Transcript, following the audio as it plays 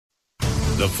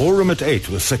The Forum at 8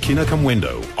 with Sakina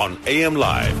Kamwendo on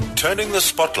AMLive, turning the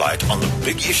spotlight on the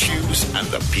big issues and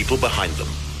the people behind them.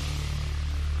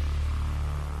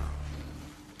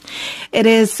 It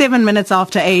is 7 minutes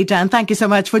after 8, and thank you so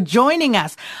much for joining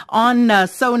us on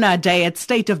Sona Day at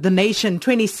State of the Nation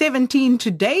 2017.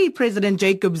 Today, President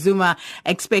Jacob Zuma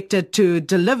expected to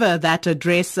deliver that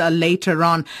address later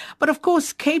on. But of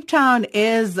course, Cape Town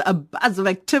is a buzz of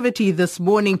activity this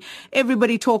morning.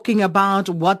 Everybody talking about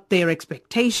what their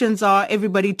expectations are.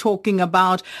 Everybody talking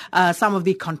about some of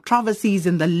the controversies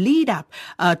in the lead up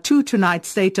to tonight's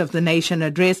State of the Nation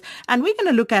address. And we're going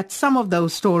to look at some of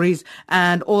those stories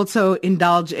and also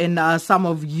indulge in some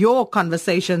of your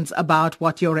conversations about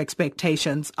what your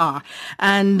expectations are.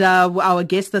 And our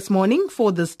guest this morning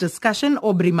for this discussion,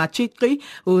 Aubrey Machitri,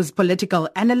 who's political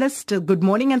analyst. Good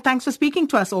morning and thanks for speaking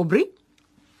to us, Aubrey.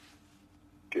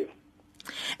 Thank you.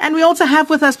 And we also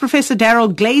have with us Professor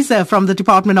Daryl Glazer from the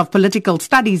Department of Political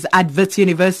Studies at Wits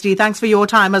University. Thanks for your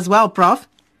time as well, Prof.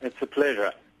 It's a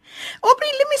pleasure. Aubrey,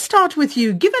 let me start with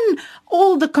you. Given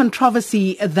all the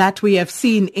controversy that we have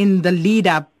seen in the lead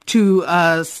up to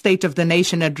State of the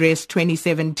Nation Address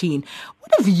 2017,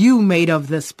 what have you made of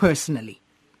this personally?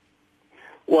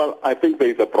 Well, I think there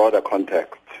is a broader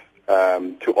context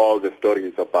to all the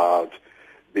stories about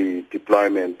the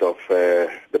deployment of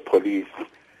the police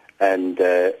and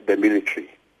the military.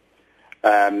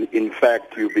 In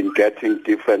fact, you've been getting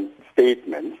different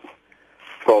statements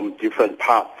from different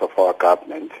parts of our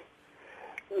government.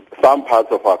 Some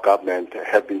parts of our government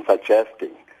have been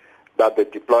suggesting that the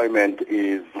deployment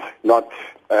is not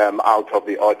out of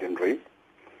the ordinary.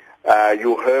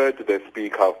 You heard the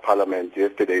Speaker of Parliament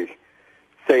yesterday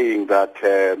saying that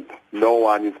no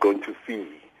one is going to see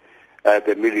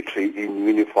the military in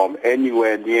uniform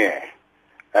anywhere near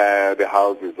the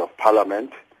Houses of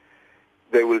Parliament.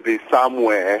 They will be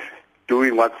somewhere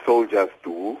doing what soldiers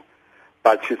do,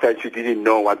 but she said she didn't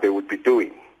know what they would be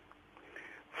doing.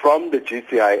 From the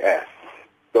GCIS,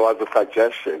 there was a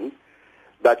suggestion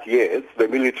that yes, the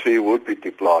military would be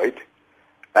deployed,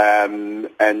 and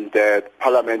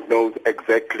Parliament knows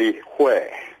exactly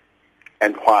where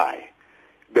and why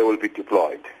they will be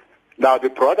deployed. Now, the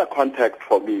broader context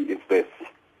for me is this.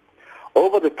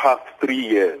 Over the past 3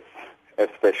 years,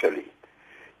 especially,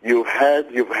 you've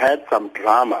had some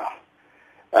drama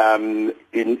in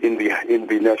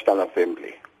the National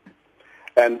Assembly.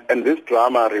 And this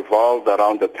drama revolved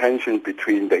around the tension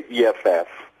between the EFF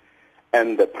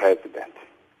and the President.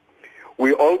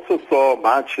 We also saw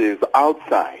marches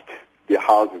outside the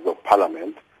Houses of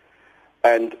Parliament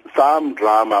and some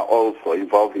drama also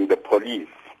involving the police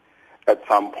at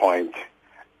some point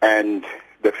and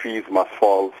the fees must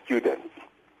fall students.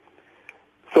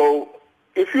 So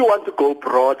if you want to go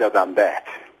broader than that,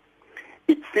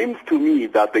 it seems to me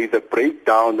that there is a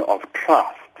breakdown of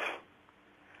trust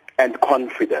and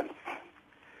confidence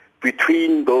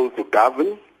between those who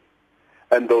govern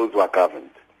and those who are governed,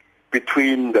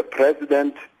 between the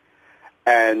President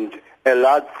and a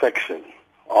large section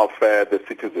of the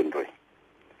citizenry.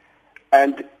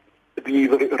 And the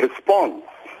response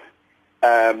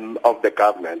of the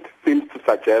government seems to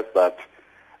suggest that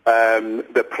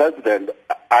the President,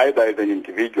 either as an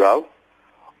individual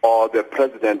or the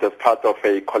President as part of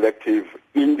a collective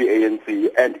in the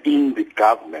ANC and in the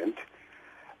government,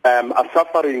 are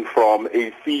suffering from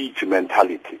a siege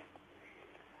mentality.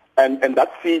 And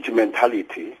that siege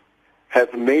mentality has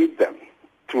made them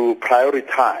to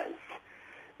prioritize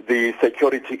the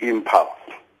security impulse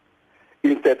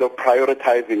instead of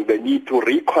prioritizing the need to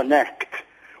reconnect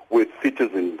with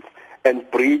citizens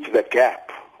and bridge the gap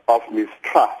of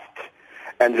mistrust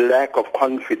and lack of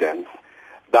confidence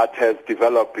that has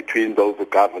developed between those who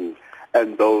govern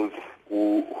and those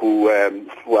who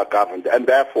are governed. And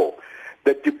therefore,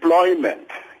 the deployment,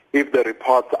 if the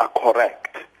reports are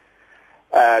correct,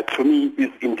 to me is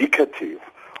indicative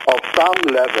of some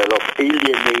level of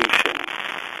alienation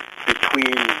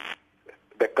between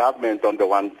the government on the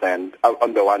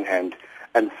one hand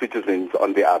and citizens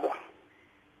on the other.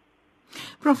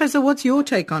 Professor, what's your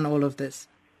take on all of this?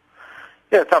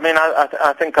 Yes, I mean,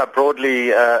 I think I broadly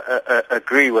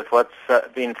agree with what's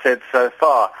been said so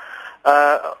far.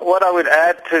 What I would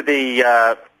add to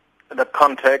the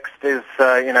context is,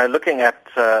 looking at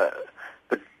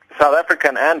the South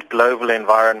African and global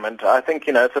environment. I think,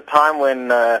 it's a time when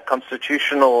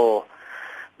constitutional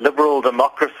liberal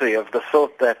democracy of the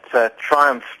sort that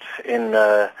triumphed in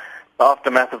the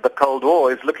aftermath of the Cold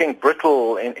War is looking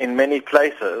brittle in many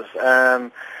places.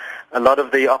 A lot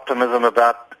of the optimism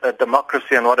about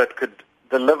democracy and what it could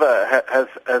deliver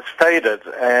has faded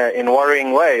in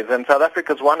worrying ways. And South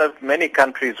Africa is one of many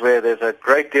countries where there's a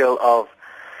great deal of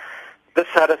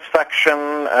dissatisfaction,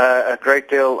 a great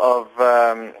deal of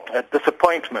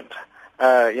disappointment.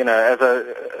 As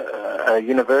a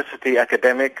university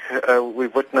academic,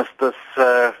 we've witnessed this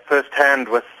firsthand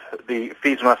with the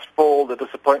fees must fall, the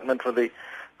disappointment with the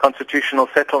constitutional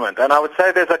settlement. And I would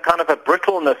say there's a kind of a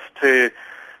brittleness to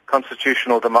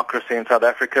constitutional democracy in South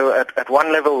Africa. At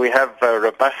one level, we have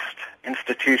robust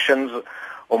institutions,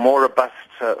 or more robust,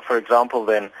 for example,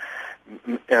 than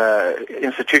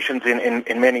institutions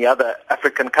in many other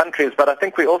African countries. But I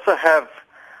think we also have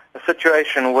a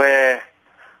situation where,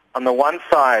 on the one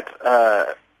side,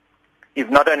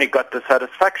 you've not only got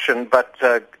dissatisfaction, but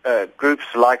groups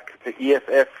like the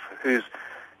EFF, whose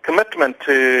commitment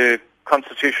to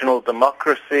constitutional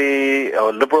democracy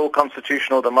or liberal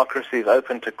constitutional democracy is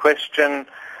open to question,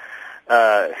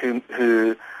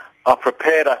 who are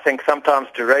prepared, I think, sometimes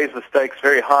to raise the stakes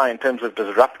very high in terms of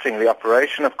disrupting the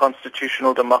operation of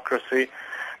constitutional democracy.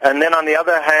 And then on the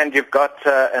other hand, you've got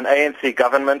an ANC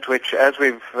government which, as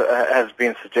has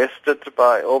been suggested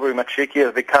by Aubrey Machiki,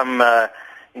 has become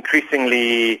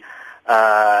increasingly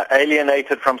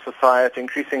alienated from society,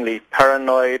 increasingly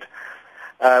paranoid.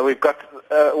 We've got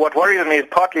what worries me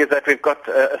partly is that we've got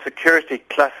a security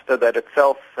cluster that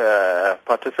itself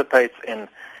participates in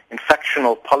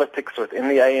factional politics within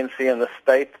the ANC and the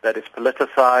state that is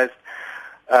politicized.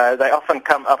 They often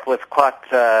come up with quite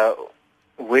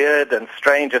weird and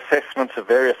strange assessments of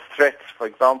various threats. For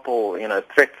example,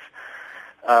 threats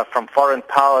from foreign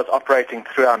powers operating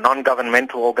through our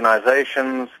non-governmental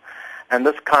organizations, and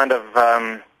this kind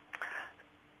of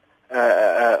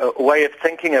way of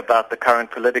thinking about the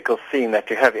current political scene that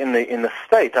you have in the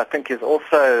state, I think, is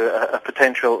also a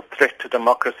potential threat to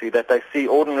democracy, that they see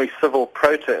ordinary civil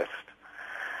protest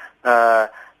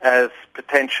as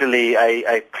potentially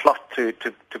a plot to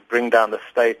bring down the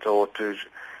state or to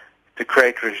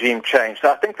create regime change.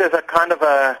 So I think there's a kind of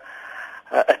a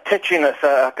tetchiness,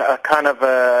 a kind of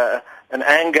an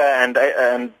anger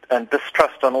and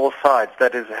distrust on all sides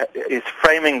that is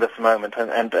framing this moment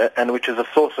and which is a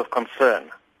source of concern.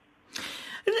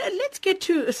 Let's get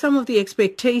to some of the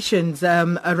expectations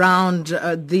around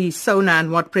the SONA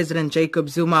and what President Jacob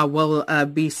Zuma will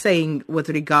be saying with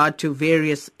regard to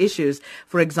various issues,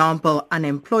 for example,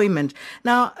 unemployment.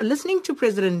 Now, listening to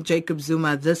President Jacob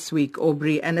Zuma this week,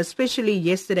 Aubrey, and especially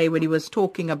yesterday when he was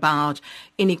talking about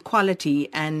inequality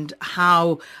and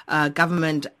how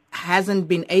government hasn't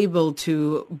been able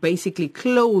to basically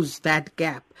close that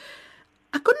gap,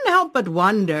 I couldn't help but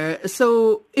wonder,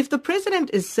 so if the president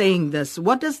is saying this,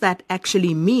 what does that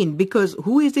actually mean? Because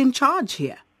who is in charge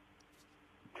here?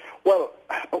 Well,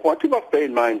 what you must bear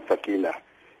in mind, Sakina,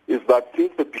 is that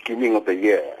since the beginning of the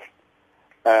year,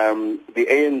 the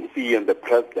ANC and the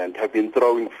president have been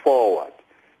throwing forward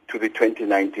to the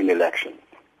 2019 elections.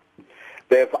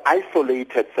 They have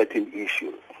isolated certain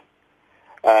issues,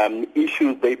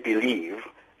 issues they believe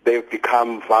they've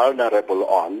become vulnerable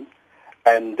on,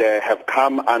 and have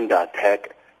come under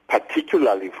attack,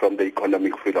 particularly from the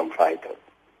economic freedom fighters.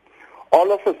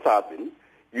 All of a sudden,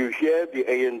 you hear the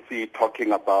ANC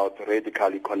talking about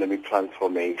radical economic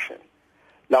transformation.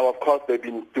 Now, of course, they've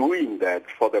been doing that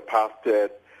for the past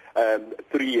 3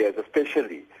 years,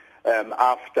 especially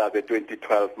after the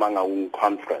 2012 Mangaung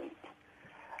conference.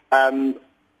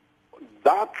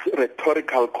 That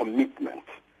rhetorical commitment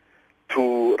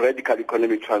to radical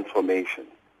economic transformation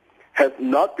has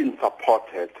not been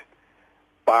supported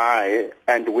by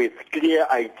and with clear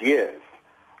ideas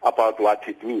about what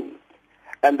it means.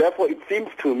 And therefore, it seems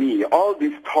to me all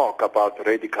this talk about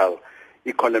radical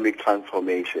economic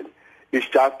transformation is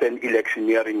just an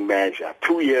electioneering measure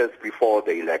 2 years before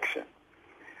the election.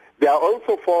 They are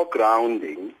also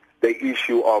foregrounding the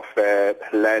issue of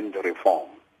land reform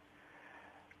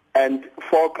and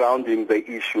foregrounding the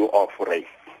issue of race.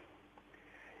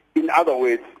 In other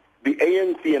words, the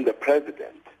ANC and the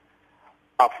president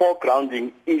are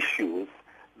foregrounding issues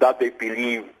that they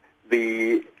believe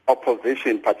the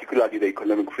opposition, particularly the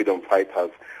economic freedom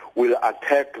fighters, will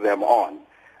attack them on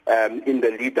in the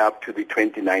lead up to the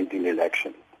 2019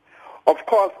 elections. Of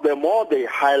course, the more they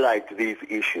highlight these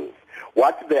issues,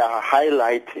 what they are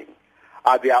highlighting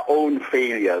are their own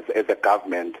failures as a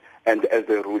government and as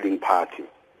a ruling party.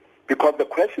 Because the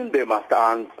question they must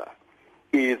answer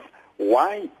is,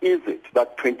 why is it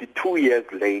that 22 years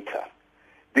later,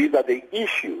 these are the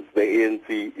issues the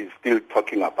ANC is still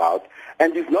talking about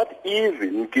and is not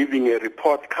even giving a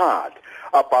report card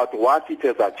about what it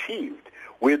has achieved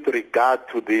with regard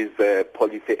to these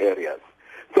policy areas?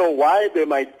 So why they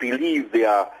might believe they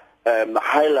are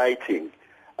highlighting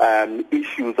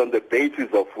issues on the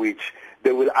basis of which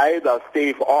they will either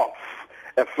stave off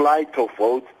a flight of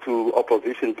votes to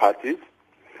opposition parties,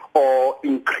 or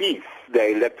increase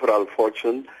their electoral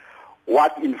fortune.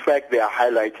 What, in fact, they are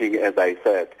highlighting, as I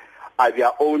said, are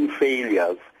their own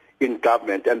failures in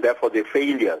government and therefore the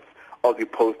failures of the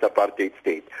post-apartheid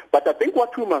state. But I think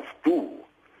what we must do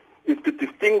is to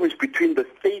distinguish between the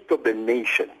state of the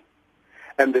nation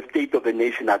and the State of the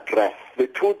Nation address. These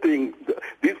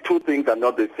two things are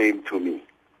not the same to me.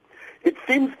 It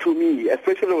seems to me,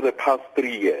 especially over the past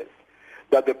 3 years,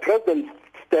 that the president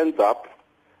stands up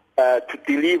to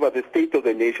deliver the State of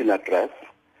the Nation address,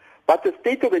 but the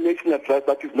State of the Nation address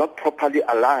that is not properly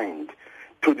aligned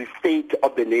to the state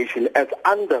of the nation as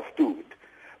understood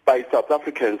by South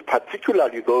Africans,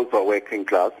 particularly those who are working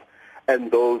class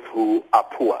and those who are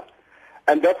poor.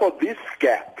 And therefore this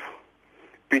gap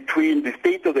between the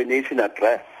State of the Nation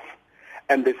address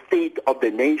and the state of the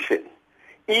nation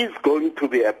is going to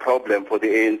be a problem for the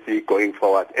ANC going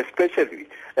forward, especially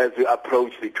as we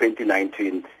approach the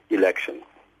 2019 elections.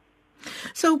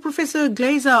 So, Professor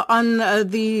Glaser, on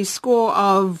the score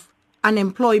of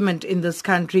unemployment in this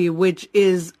country, which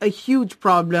is a huge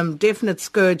problem, definite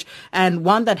scourge, and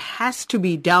one that has to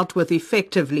be dealt with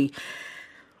effectively.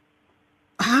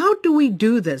 How do we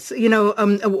do this?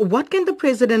 What can the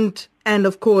president and,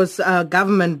 of course,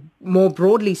 government, more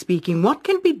broadly speaking, what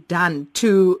can be done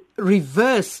to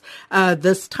reverse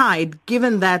this tide,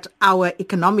 given that our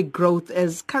economic growth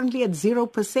is currently at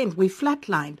 0%? We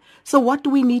flatlined. So what do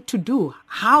we need to do?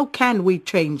 How can we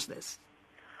change this?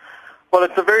 Well,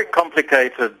 it's a very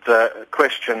complicated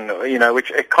question,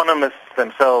 which economists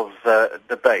themselves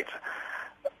debate.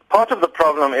 Part of the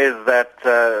problem is that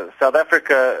South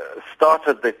Africa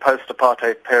started the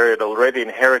post-apartheid period already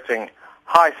inheriting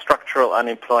high structural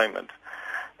unemployment.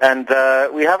 And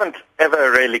we haven't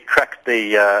ever really cracked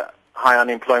the high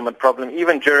unemployment problem.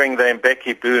 Even during the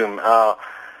Mbeki boom, our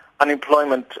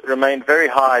unemployment remained very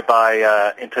high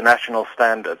by international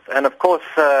standards. And of course,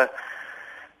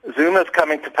 Zuma's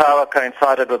coming to power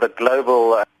coincided with a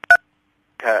global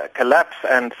collapse,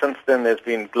 and since then there's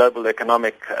been global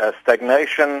economic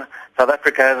stagnation. South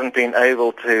Africa hasn't been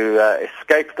able to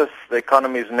escape this. The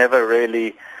economy's never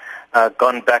really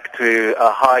gone back to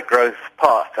a high growth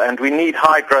path, and we need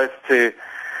high growth to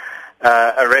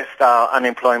arrest our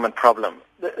unemployment problem.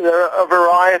 There are a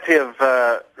variety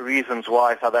of reasons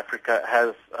why South Africa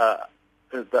has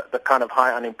the kind of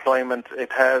high unemployment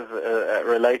it has,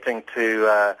 relating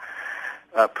to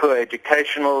poor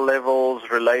educational levels,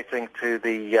 relating to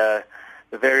the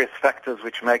various factors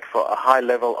which make for a high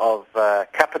level of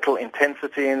capital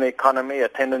intensity in the economy, a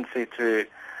tendency to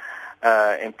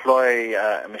employ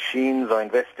machines or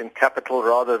invest in capital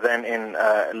rather than in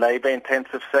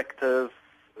labor-intensive sectors.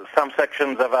 Some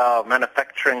sections of our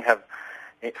manufacturing have,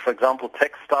 for example,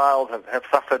 textiles, have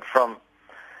suffered from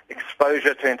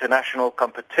exposure to international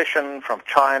competition, from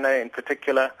China in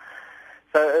particular.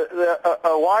 So there are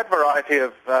a wide variety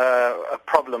of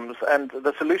problems, and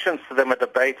the solutions to them are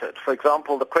debated. For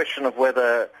example, the question of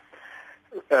whether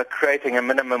creating a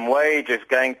minimum wage is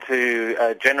going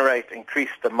to generate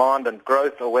increased demand and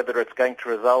growth, or whether it's going to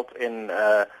result in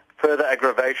further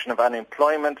aggravation of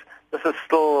unemployment. This is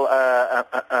still a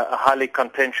highly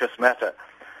contentious matter.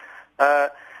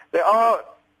 There are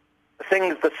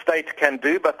things the state can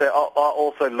do, but there are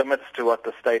also limits to what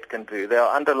the state can do. There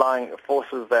are underlying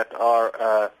forces that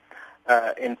are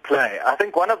in play. I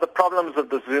think one of the problems of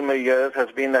the Zuma years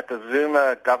has been that the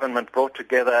Zuma government brought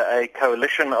together a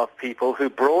coalition of people who,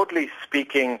 broadly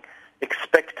speaking,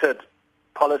 expected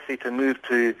policy to move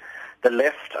to the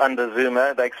left under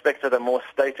Zuma. They expected a more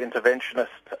state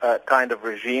interventionist kind of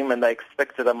regime, and they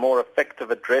expected a more effective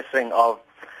addressing of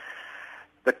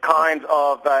the kinds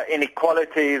of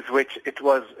inequalities which it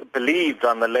was believed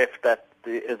on the left that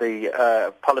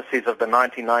the policies of the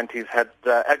 1990s had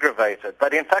aggravated.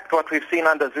 But in fact, what we've seen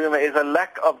under Zuma is a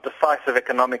lack of decisive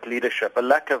economic leadership, a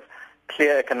lack of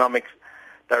clear economic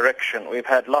direction. We've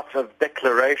had lots of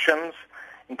declarations,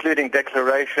 including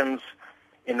declarations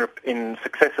in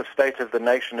successive State of the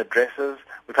Nation addresses.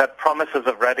 We've had promises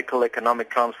of radical economic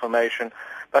transformation,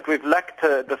 but we've lacked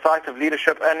decisive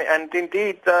leadership, and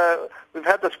indeed we've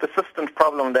had this persistent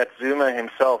problem that Zuma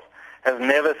himself has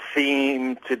never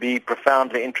seemed to be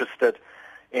profoundly interested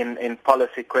in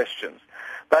policy questions.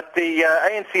 But the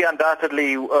ANC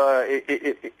undoubtedly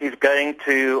is going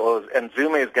to, and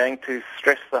Zuma is going to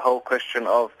stress the whole question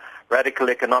of radical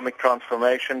economic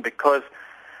transformation, because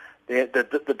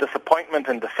the disappointment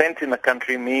and dissent in the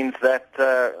country means that,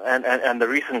 and the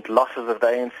recent losses of the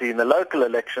ANC in the local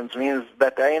elections means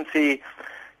that the ANC,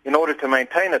 in order to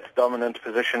maintain its dominant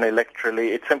position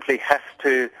electorally, it simply has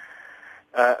to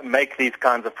make these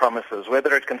kinds of promises.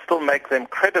 Whether it can still make them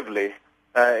credibly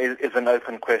is an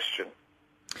open question.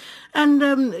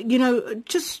 And,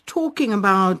 just talking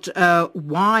about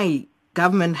why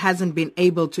government hasn't been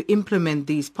able to implement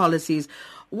these policies,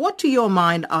 what to your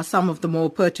mind are some of the more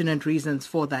pertinent reasons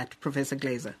for that, Professor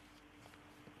Glaser?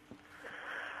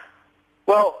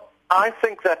 Well, I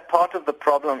think that part of the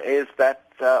problem is that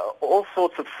all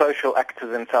sorts of social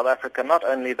actors in South Africa, not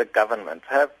only the government,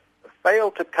 have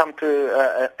failed to come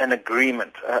to an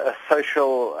agreement, a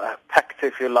social pact,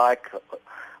 if you like,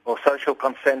 or social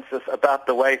consensus about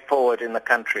the way forward in the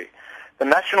country. The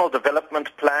National Development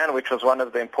Plan, which was one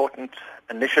of the important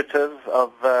initiatives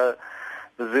of the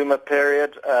Zuma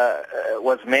period,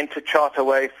 was meant to chart a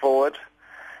way forward.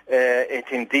 It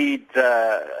indeed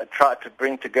tried to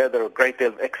bring together a great deal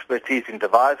of expertise in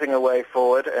devising a way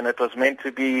forward, and it was meant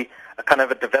to be a kind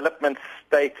of a development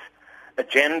state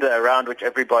agenda around which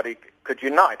everybody could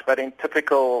unite. But in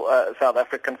typical South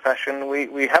African fashion,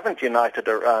 we haven't united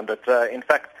around it. In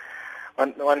fact,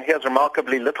 one hears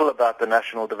remarkably little about the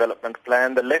National Development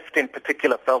Plan. The left in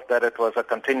particular felt that it was a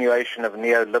continuation of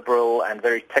neoliberal and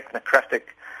very technocratic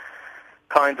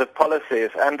kinds of policies.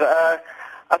 And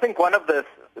I think one of the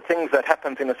things that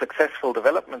happens in a successful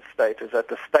development state is that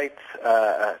the state,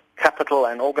 capital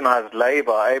and organized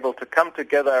labor are able to come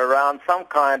together around some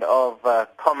kind of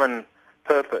common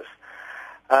purpose.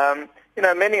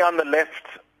 Many on the left,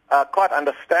 quite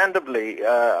understandably,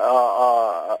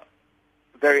 are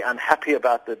very unhappy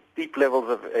about the deep levels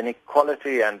of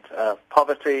inequality and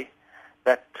poverty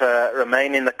that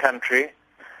remain in the country.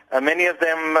 Many of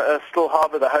them still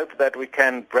harbor the hope that we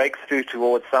can break through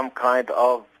towards some kind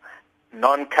of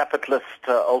non-capitalist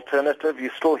alternative.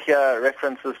 You still hear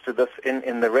references to this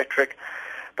in the rhetoric.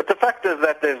 But the fact is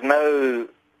that there's no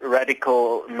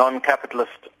radical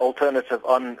non-capitalist alternative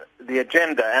on the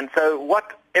agenda. And so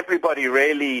what everybody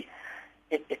really,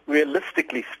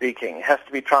 realistically speaking, has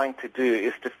to be trying to do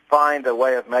is to find a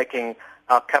way of making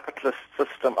our capitalist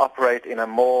system operate in a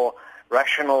more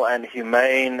rational and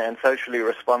humane and socially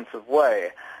responsive way.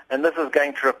 And this is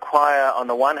going to require, on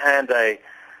the one hand, a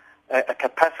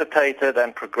capacitated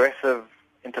and progressive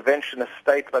interventionist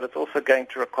state, but it's also going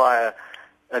to require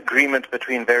agreement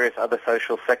between various other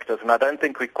social sectors. And I don't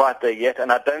think we're quite there yet,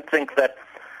 and I don't think that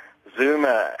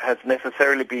Zuma has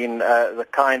necessarily been the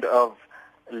kind of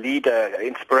leader,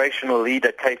 inspirational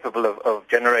leader capable of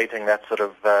generating that sort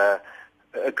of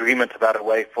agreement about a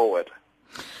way forward.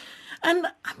 And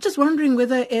I'm just wondering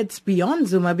whether it's beyond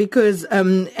Zuma because,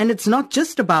 and it's not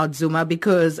just about Zuma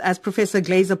because, as Professor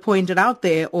Glaser pointed out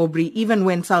there, Aubrey, even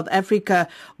when South Africa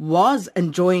was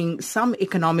enjoying some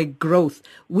economic growth,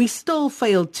 we still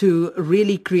failed to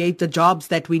really create the jobs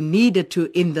that we needed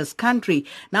to in this country.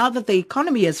 Now that the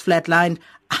economy is flatlined,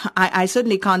 I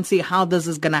certainly can't see how this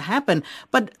is going to happen.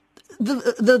 But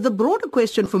the broader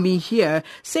question for me here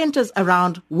centers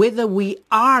around whether we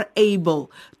are able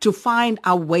to find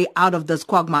our way out of this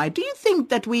quagmire. Do you think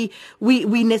that we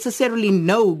necessarily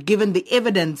know, given the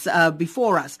evidence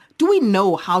before us, do we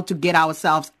know how to get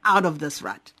ourselves out of this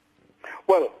rut?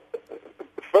 Well,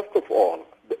 first of all,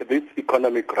 this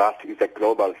economic rut is a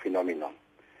global phenomenon.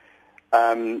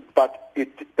 But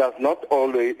it is not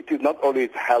always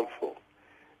helpful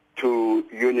to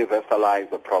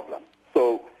universalize the problem.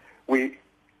 So we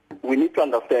need to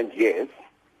understand, yes,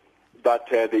 that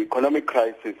the economic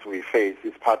crisis we face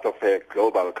is part of a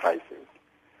global crisis.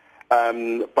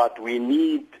 But we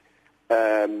need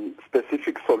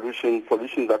specific solutions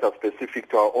that are specific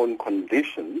to our own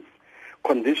conditions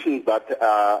that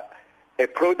are a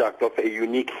product of a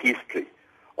unique history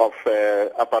of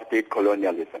apartheid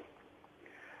colonialism.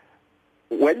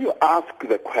 When you ask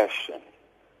the question,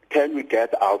 can we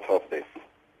get out of this?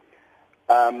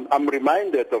 I'm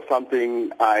reminded of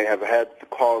something I have had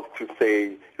cause to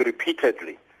say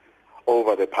repeatedly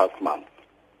over the past month,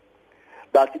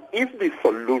 that if the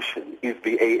solution is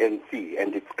the ANC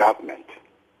and its government,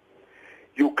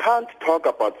 you can't talk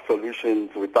about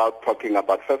solutions without talking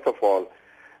about, first of all,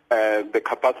 the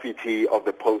capacity of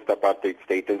the post-apartheid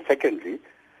state, and secondly,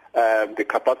 the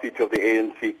capacity of the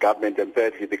ANC government, and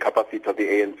thirdly, the capacity of the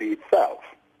ANC itself.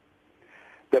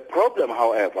 The problem,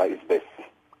 however, is this.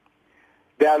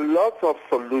 There are lots of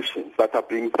solutions that are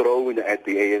being thrown at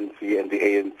the ANC and the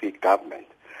ANC government.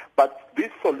 But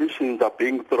these solutions are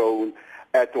being thrown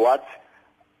at what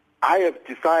I have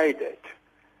decided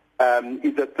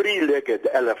is a three-legged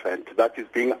elephant that is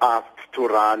being asked to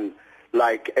run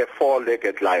like a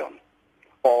four-legged lion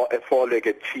or a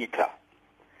four-legged cheetah.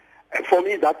 And for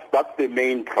me, that's the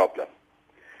main problem.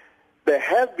 There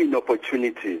have been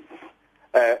opportunities,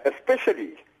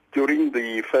 especially during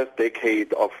the first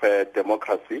decade of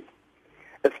democracy,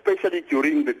 especially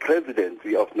during the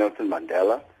presidency of Nelson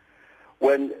Mandela,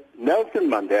 when Nelson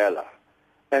Mandela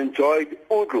enjoyed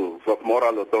oodles of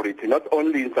moral authority, not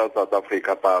only in South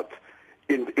Africa, but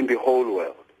in the whole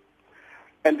world.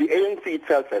 And the ANC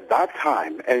itself at that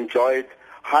time enjoyed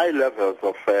high levels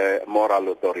of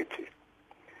moral authority.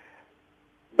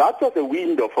 That was a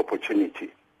window of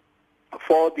opportunity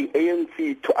for the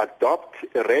ANC to adopt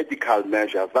radical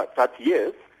measures that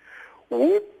yes,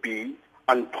 would be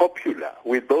unpopular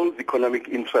with those economic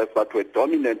interests that were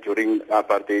dominant during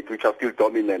apartheid, which are still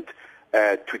dominant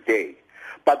today.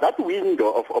 But that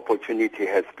window of opportunity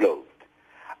has closed.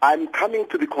 I'm coming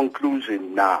to the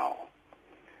conclusion now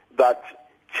that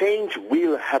change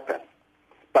will happen,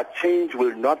 but change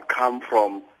will not come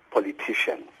from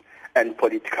politicians and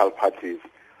political parties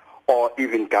or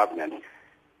even government.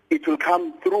 It will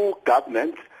come through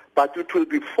government, but it will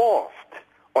be forced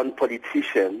on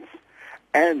politicians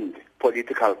and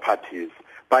political parties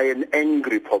by an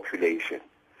angry population.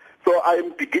 So I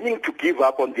am beginning to give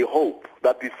up on the hope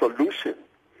that the solution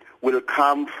will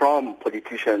come from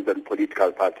politicians and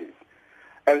political parties.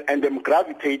 And I'm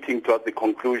gravitating towards the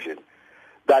conclusion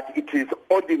that it is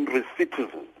ordinary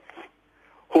citizens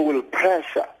who will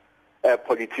pressure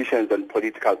politicians and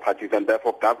political parties and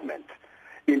therefore government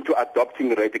into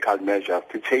adopting radical measures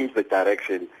to change the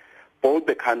direction both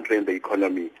the country and the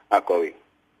economy are going.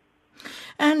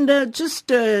 And just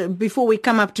before we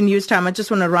come up to news time, I just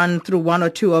want to run through one or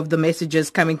two of the messages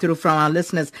coming through from our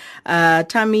listeners.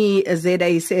 Tammy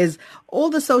Zeda says, all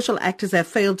the social actors have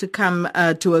failed to come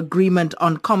to agreement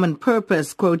on common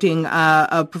purpose, quoting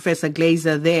Professor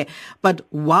Glazer there. But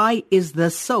why is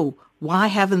this so? Why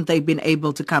haven't they been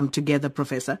able to come together,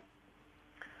 Professor?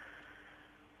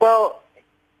 Well,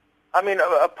 I mean,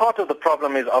 a part of the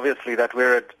problem is obviously that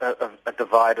we're a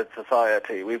divided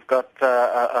society. We've got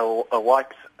a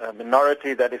white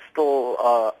minority that is still,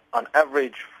 on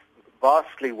average,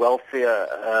 vastly wealthier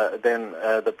than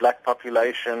the black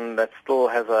population, that still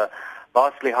has a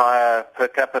vastly higher per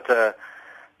capita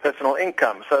personal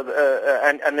income. So,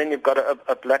 and then you've got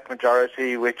a black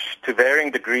majority which, to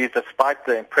varying degrees, despite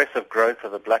the impressive growth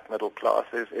of the black middle class,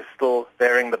 is still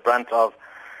bearing the brunt of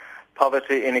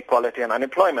poverty, inequality, and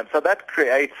unemployment. So that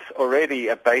creates already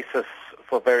a basis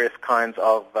for various kinds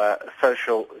of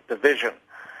social division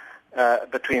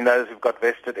between those who've got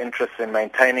vested interests in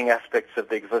maintaining aspects of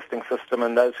the existing system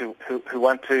and those who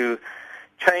want to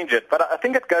change it. But I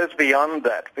think it goes beyond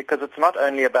that, because it's not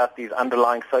only about these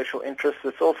underlying social interests,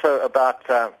 it's also about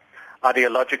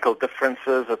ideological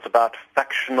differences, it's about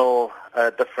factional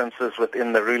differences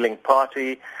within the ruling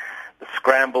party, the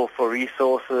scramble for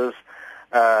resources,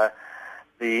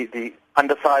 the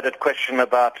undecided question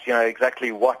about,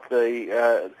 exactly what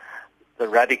the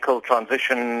radical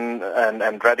transition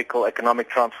and radical economic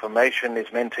transformation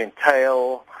is meant to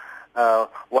entail,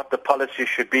 what the policy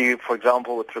should be, for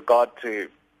example, with regard to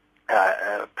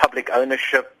public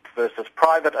ownership versus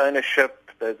private ownership.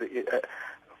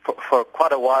 For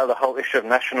quite a while, the whole issue of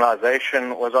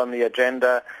nationalization was on the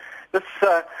agenda. This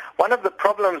one of the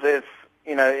problems is,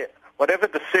 whatever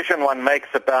decision one makes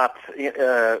about,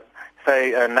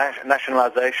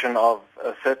 nationalization of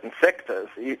certain sectors,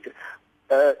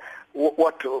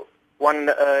 what one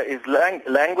is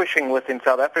languishing with in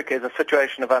South Africa is a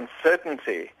situation of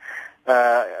uncertainty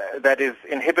that is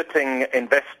inhibiting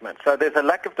investment. So there's a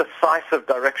lack of decisive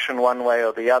direction one way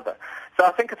or the other. So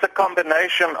I think it's a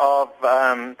combination of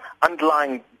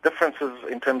underlying differences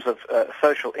in terms of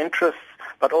social interests,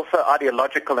 but also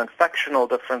ideological and factional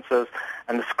differences,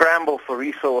 and the scramble for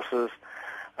resources.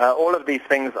 All of these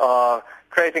things are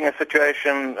creating a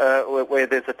situation where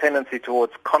there's a tendency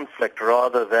towards conflict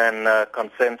rather than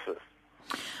consensus.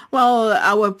 Well,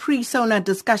 our pre-SONA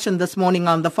discussion this morning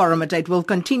on the Forum at 8 will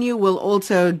continue. We'll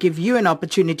also give you an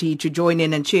opportunity to join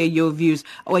in and share your views.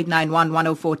 0891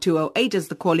 104 208 is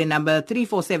the call-in number,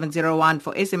 34701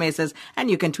 for SMSs, and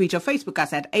you can tweet or Facebook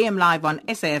us at AMLive on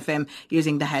SAfm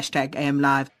using the hashtag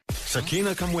AMLive.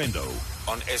 Sakina Kamwendo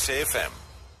on SAfm.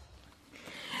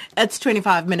 It's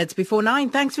 25 minutes before 9.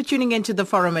 Thanks for tuning into the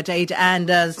Forum at 8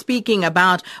 and speaking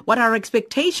about what our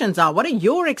expectations are. What are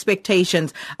your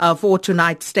expectations for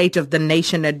tonight's State of the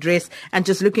Nation address? And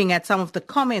just looking at some of the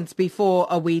comments before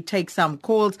we take some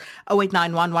calls.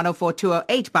 0891 104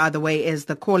 208, by the way, is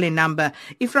the call-in number.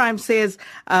 Ephraim says,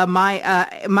 my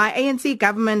ANC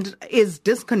government is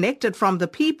disconnected from the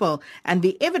people, and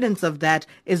the evidence of that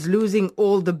is losing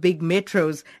all the big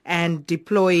metros and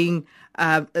deploying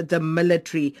the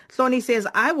military. Thorny says,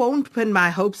 I won't pin my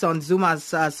hopes on Zuma's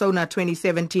SONA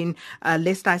 2017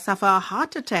 lest I suffer a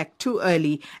heart attack too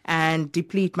early and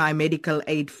deplete my medical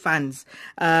aid funds.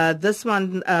 This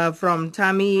one from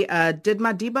Tami, did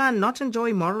Madiba not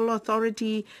enjoy moral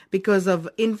authority because of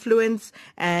influence?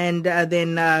 And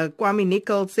then Kwame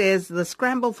Nicol says, the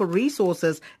scramble for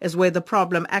resources is where the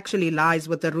problem actually lies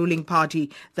with the ruling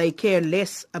party. They care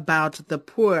less about the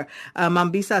poor.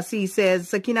 Mambisa C says,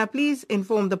 Sakina, please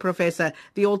inform the professor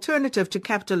the alternative to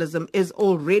capitalism is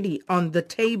already on the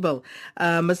table.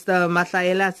 Mr.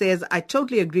 Matlaela says, I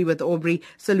totally agree with Aubrey.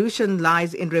 Solution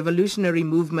lies in revolutionary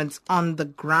movements on the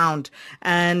ground.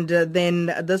 And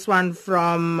then this one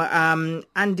from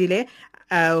Andile,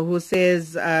 who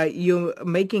says you're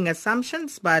making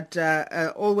assumptions, but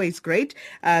always great.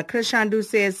 Krishandu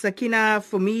says, Sakina,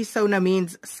 for me, SONA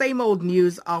means same old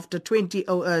news after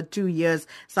 22 years.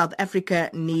 South Africa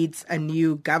needs a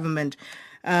new government.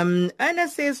 Erna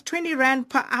says 20 Rand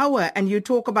per hour, and you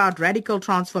talk about radical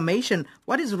transformation.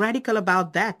 What is radical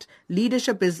about that?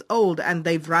 Leadership is old and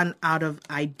they've run out of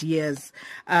ideas.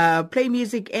 Play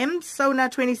Music M, SONA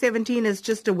 2017 is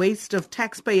just a waste of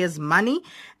taxpayers' money.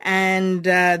 And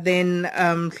then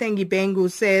Hlengi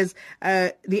Bengu says,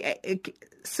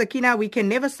 Sakina, we can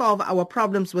never solve our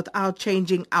problems without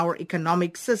changing our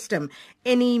economic system.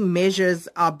 Any measures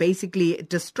are basically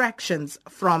distractions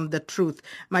from the truth.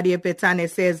 Maria Petane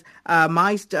says,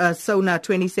 my SONA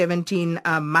 2017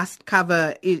 must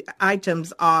cover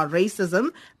items are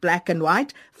racism, black and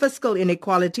white, fiscal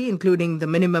inequality, including the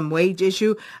minimum wage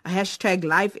issue,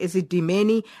 #life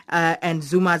Esidimeni, and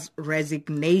Zuma's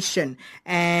resignation.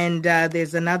 And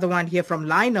there's another one here from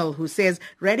Lionel who says,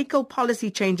 radical policy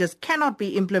changes cannot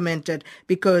be implemented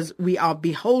because we are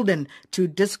beholden to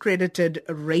discredited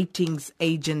ratings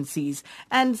agencies.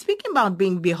 And speaking about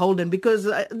being beholden, because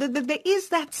there is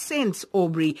that sense,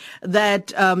 Aubrey,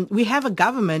 that we have a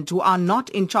government who are not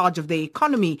in charge of the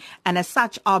economy and as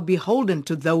such are beholden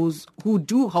to those who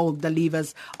do hold the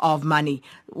levers of money.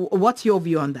 What's your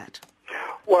view on that?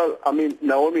 Well, I mean,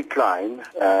 Naomi Klein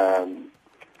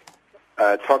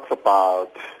talks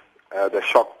about the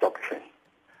shock doctrine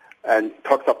and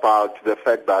talks about the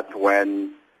fact that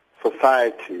when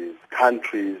societies,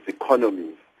 countries,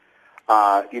 economies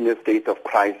are in a state of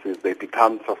crisis, they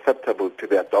become susceptible to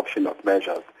the adoption of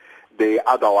measures they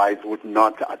otherwise would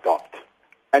not adopt.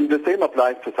 And the same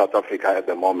applies to South Africa at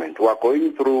the moment. We are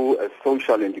going through a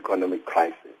social and economic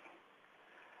crisis.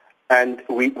 And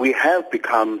we have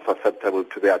become susceptible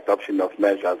to the adoption of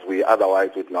measures we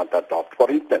otherwise would not adopt. For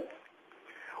instance,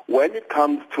 when it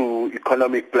comes to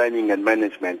economic planning and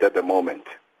management at the moment,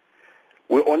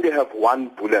 we only have one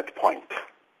bullet point: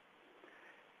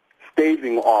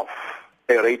 staving off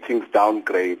a ratings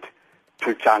downgrade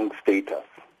to junk status.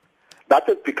 That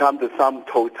has become the sum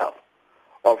total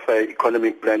of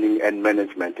economic planning and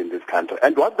management in this country.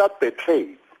 And what that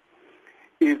betrays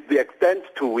is the extent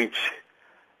to which,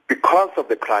 because of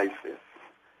the crisis,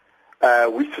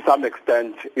 which to some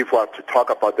extent, if we are to talk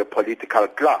about the political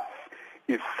class,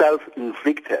 is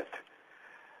self-inflicted.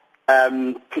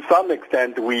 To some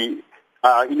extent, we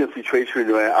are in a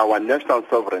situation where our national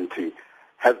sovereignty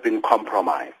has been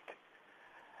compromised.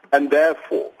 And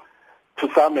therefore,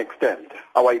 to some extent,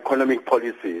 our economic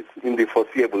policies in the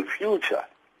foreseeable future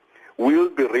will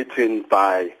be written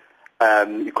by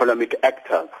economic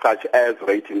actors such as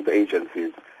ratings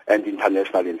agencies and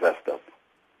international investors.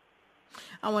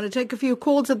 I want to take a few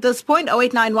calls at this point.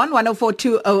 0891 104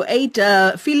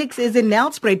 208. Felix is in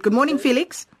Nelspruit. Good morning,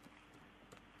 Felix.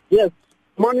 Yes,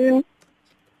 morning.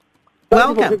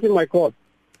 Welcome. Thank you for taking my call.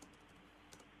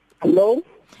 Hello?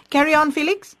 Carry on,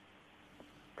 Felix.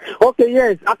 Okay,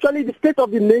 yes. Actually, the State of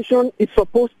the Nation is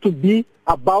supposed to be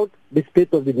about the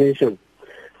state of the nation.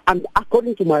 And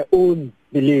according to my own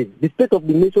belief, the State of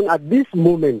the Nation at this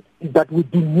moment is that we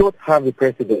do not have a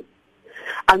president.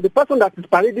 And the person that is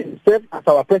parading himself as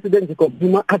our president, Jacob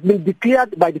Zuma, has been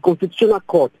declared by the Constitutional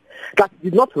Court that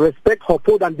did not respect,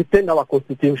 uphold, and defend our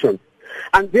Constitution.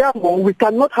 And therefore, we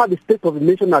cannot have a State of the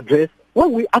Nation address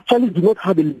when we actually do not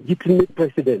have a legitimate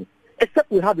president. Except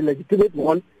we have a legitimate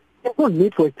one, there's no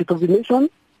need for a State of the Nation.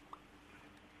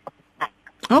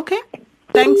 Okay.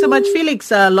 Thanks so much,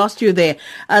 Felix. Lost you there.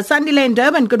 Sandile in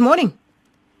Durban, good morning.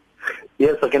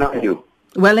 Yes, Sakina, how are you?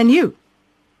 Well, and you?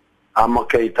 I'm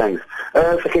okay, thanks.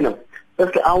 Sakina,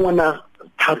 firstly, I want to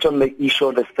touch on the issue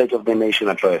of the State of the Nation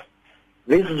address.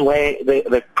 This is where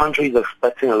the country is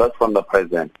expecting a lot from the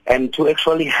president. And to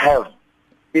actually have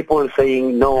people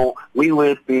saying, no, we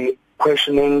will be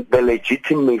questioning the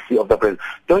legitimacy of the president.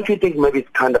 Don't you think maybe it's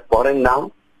kind of boring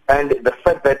now? And the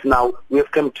fact that now we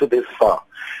have come to this far.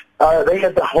 They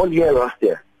had the whole year last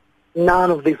year.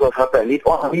 None of this was happening.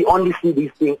 We only see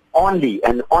these things only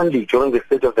and only during the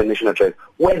State of the Nation address,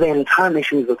 where the entire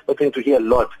nation is expecting to hear a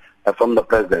lot from the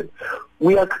president.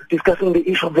 We are discussing the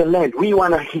issue of the land. We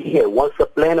want to hear what's the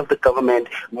plan of the government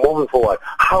moving forward,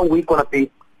 how we're going to be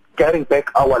getting back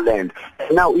our land.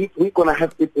 Now, if we're going to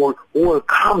have people who will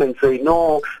come and say,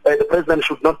 no, the president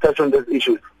should not touch on these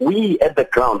issues, we at the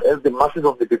ground, as the masses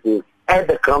of the people, at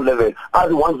the ground level, are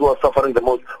the ones who are suffering the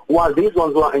most, while these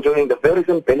ones who are enjoying the very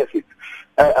same benefits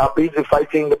are busy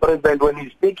fighting the president when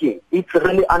he's speaking. It's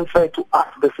really unfair to us,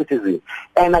 the citizens.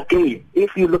 And again,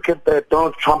 if you look at the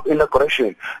Donald Trump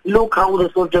inauguration, look how the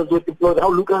soldiers were deployed,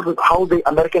 look at how the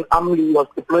American army was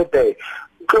deployed there,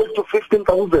 close to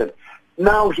 15,000.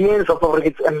 Now here in South Africa,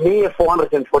 it's a mere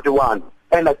 441.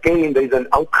 And again, there is an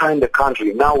outcry in the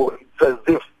country. Now it's as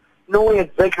if knowing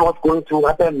exactly what's going to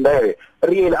happen there.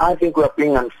 Really, I think we are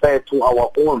being unfair to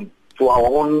our own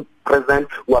president.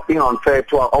 We are being unfair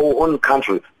to our own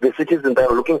country. The citizens that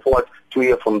are looking forward to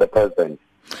hear from the president.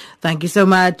 Thank you so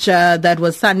much. That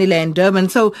was Sanile and Durban.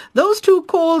 So those two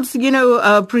calls,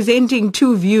 presenting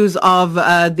two views of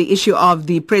the issue of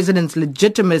the president's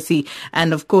legitimacy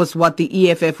and, of course, what the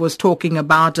EFF was talking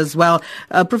about as well.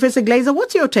 Professor Glaser,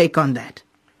 what's your take on that?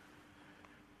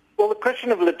 Well, the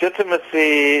question of legitimacy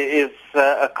is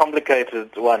a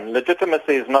complicated one.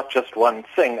 Legitimacy is not just one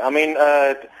thing. I mean,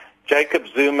 Jacob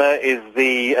Zuma is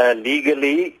the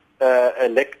legally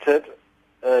elected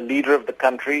leader of the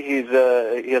country. He is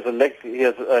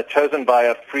chosen by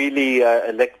a freely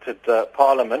elected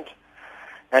parliament,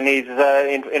 and he's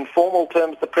in formal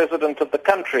terms the president of the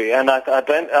country. And I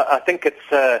think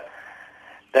it's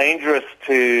dangerous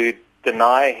to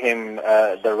deny him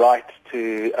the right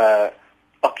to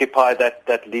occupy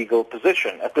that legal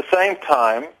position. At the same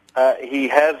time, he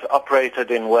has operated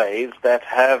in ways that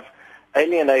have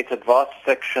alienated vast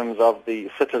sections of the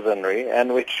citizenry,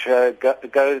 and which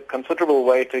go considerable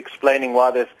way to explaining why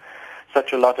there's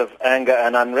such a lot of anger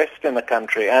and unrest in the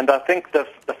country. And I think the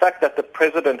fact that the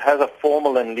president has a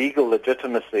formal and legal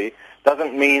legitimacy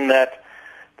doesn't mean that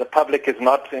the public is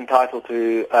not entitled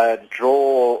to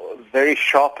draw very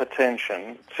sharp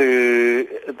attention to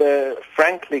the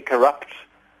frankly corrupt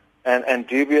and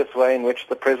dubious way in which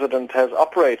the president has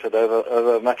operated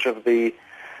over much of the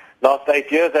last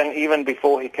 8 years and even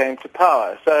before he came to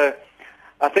power. So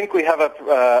I think we have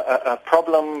a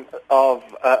problem of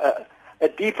a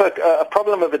deeper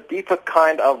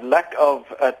kind of lack of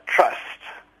trust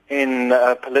in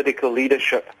political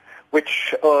leadership,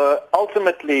 which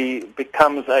ultimately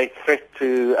becomes a threat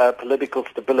to political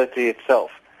stability itself.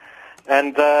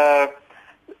 And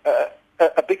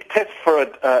a big test for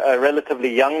a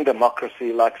relatively young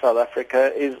democracy like South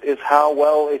Africa is how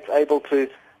well it's able to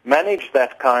manage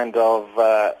that kind of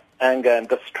anger and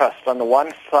distrust. On the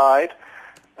one side,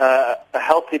 a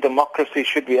healthy democracy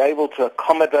should be able to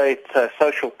accommodate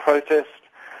social protest.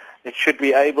 It should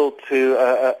be able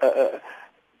to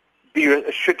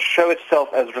should show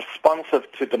itself as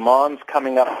responsive to demands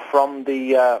coming up from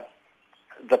the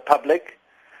public.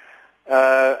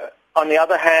 On the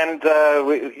other hand,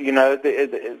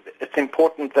 it's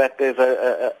important that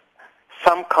there's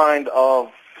some kind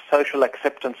of social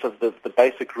acceptance of the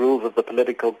basic rules of the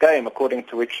political game, according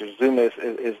to which Zuma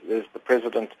is the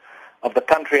president of the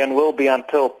country and will be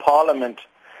until Parliament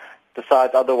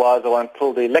decides otherwise or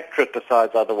until the electorate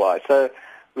decides otherwise. So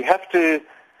we have to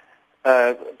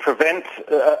prevent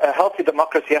a healthy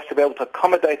democracy has to be able to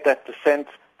accommodate that dissent,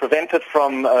 prevent it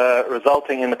from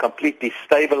resulting in a complete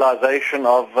destabilization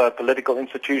of political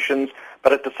institutions,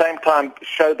 but at the same time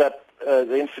show that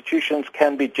the institutions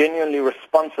can be genuinely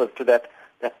responsive to that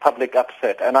public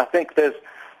upset. And I think there's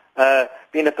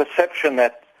been a perception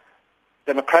that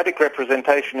democratic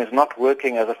representation is not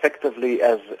working as effectively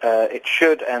as it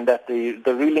should, and that the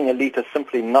ruling elite has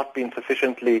simply not been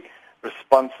sufficiently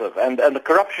responsive. And the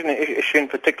corruption issue in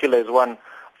particular is one,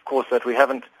 of course, that we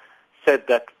haven't said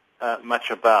that much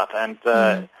about, and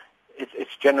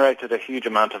it's generated a huge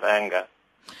amount of anger.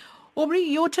 Aubrey,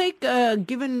 your take,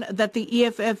 given that the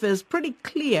EFF is pretty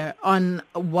clear on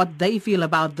what they feel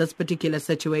about this particular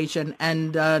situation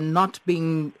and not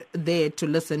being there to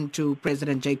listen to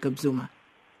President Jacob Zuma?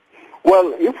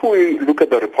 Well, if we look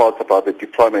at the reports about the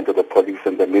deployment of the police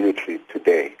and the military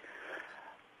today,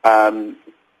 that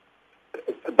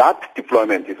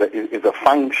deployment is a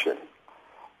function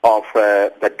of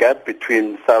the gap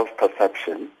between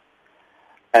self-perception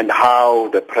and how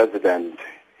the president,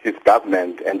 his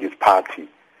government, and his party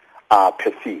are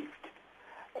perceived.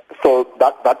 So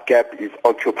that gap is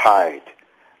occupied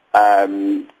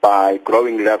by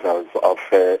growing levels of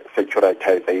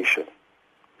securitization.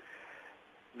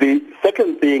 The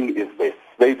second thing is this.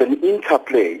 There is an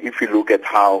interplay if you look at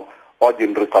how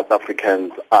ordinary South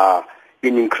Africans are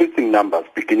in increasing numbers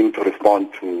beginning to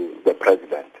respond to the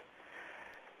president.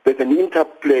 There's an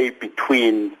interplay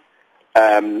between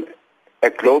a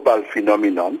global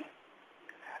phenomenon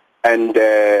and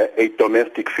a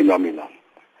domestic phenomenon.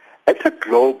 At a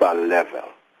global level,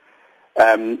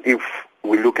 if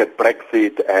we look at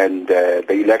Brexit and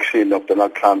the election of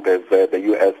Donald Trump as the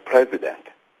U.S. president,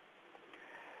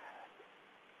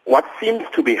 what seems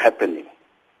to be happening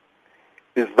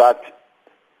is that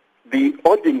the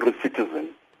ordinary citizen,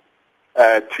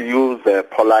 to use a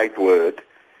polite word,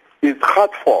 is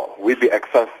hurtful with the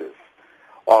excesses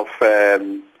of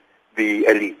the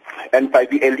elites. And by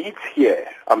the elites here,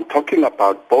 I'm talking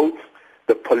about both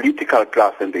the political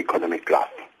class and the economic class.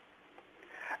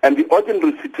 And the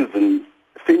ordinary citizen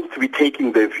seems to be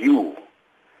taking the view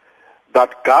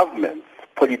that governments,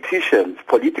 politicians,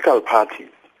 political parties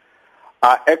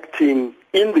are acting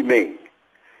in the main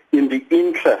in the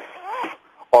interests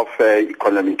of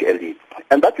economic elites.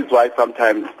 And that is why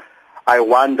sometimes I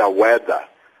wonder whether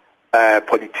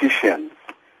politicians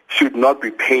should not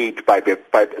be paid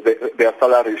their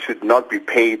salaries should not be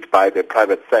paid by the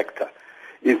private sector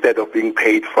instead of being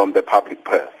paid from the public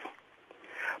purse.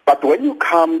 But when you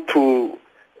come to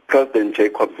President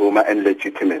Jacob Zuma and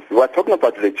legitimacy, we're talking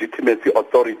about legitimacy,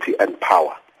 authority, and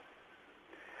power.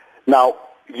 Now,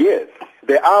 yes,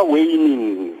 there are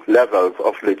waning levels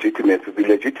of legitimacy, the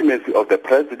legitimacy of the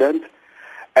president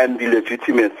and the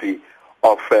legitimacy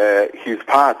of his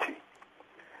party.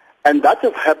 And that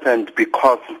has happened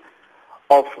because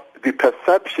of the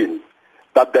perception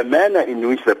that the manner in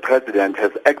which the president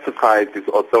has exercised his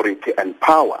authority and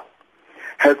power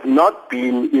has not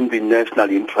been in the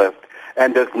national interest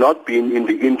and has not been in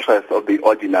the interest of the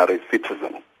ordinary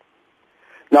citizen.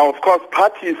 Now, of course,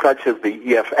 parties such as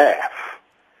the EFF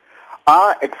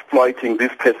are exploiting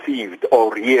this perceived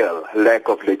or real lack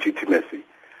of legitimacy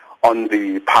on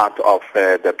the part of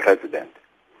the president.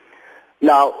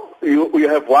 Now, you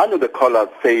have one of the callers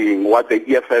saying what the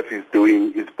EFF is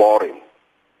doing is boring.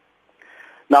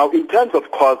 Now, in terms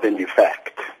of cause and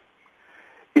effect,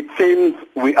 it seems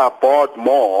we are bored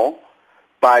more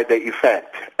by the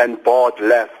effect and bored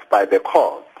less by the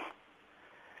cause.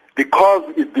 The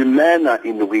cause is the manner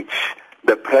in which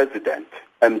the president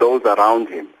and those around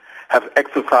him have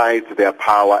exercised their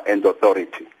power and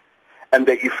authority. And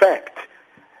the effect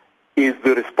is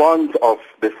the response of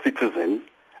the citizen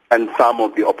and some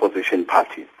of the opposition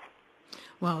parties.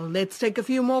 Well, let's take a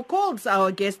few more calls.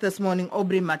 Our guest this morning,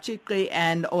 Aubrey Machikri,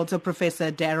 and also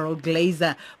Professor Daryl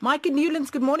Glazer. Mike and Newlands,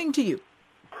 good morning to you.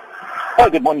 Hi,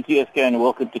 good morning to you, SK, and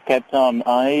welcome to Cape Town.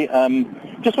 I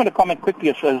just want to comment quickly.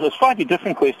 It's a slightly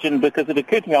different question because it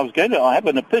occurred to me I have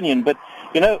an opinion, but,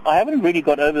 I haven't really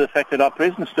got over the fact that our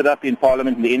president stood up in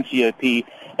Parliament in the NCOP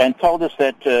and told us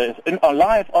that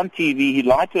live on TV, he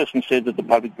lied to us and said that the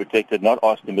public protector had not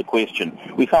asked him a question.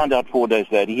 We found out 4 days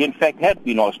later he, in fact, had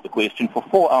been asked the question for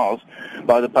 4 hours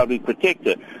by the public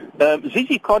protector.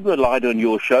 Zizi Kodwa lied on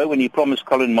your show when he promised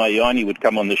Colin Mayani would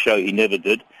come on the show. He never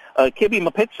did. Kebi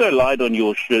Mapetso lied on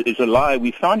your show, is a lie.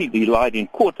 We found he lied in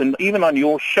court, and even on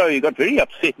your show, he got very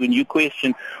upset when you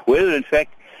questioned whether, in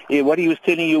fact, what he was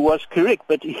telling you was correct,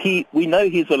 but we know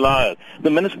he's a liar. The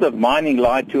Minister of Mining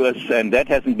lied to us, and that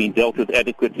hasn't been dealt with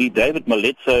adequately. David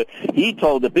Maletso, he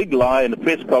told a big lie in the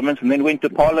press conference and then went to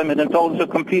Parliament and told us a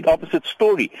complete opposite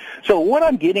story. So what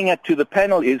I'm getting at to the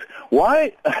panel is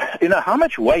why, how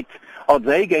much weight are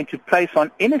they going to place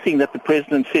on anything that the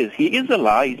president says? He is a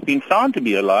liar. He's been found to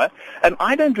be a liar. And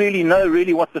I don't really know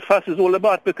what the fuss is all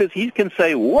about, because he can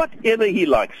say whatever he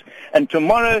likes. And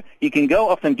tomorrow he can go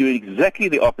off and do exactly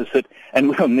the opposite, and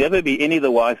we'll never be any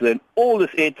the wiser. And all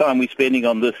this airtime we're spending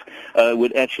on this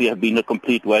would actually have been a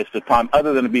complete waste of time,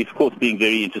 other than, of course, being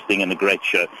very interesting and a great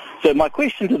show. So my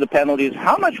question to the panel is,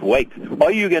 how much weight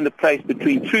are you going to place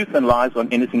between truth and lies on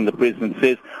anything the president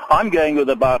says? I'm going with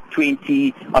about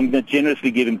 20. I'm going to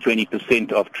generously give him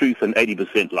 20% of truth and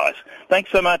 80% lies. Thanks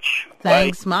so much.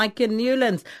 Thanks, Bye. Mike and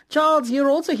Newlands. Charles, you're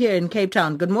also here in Cape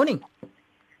Town. Good morning.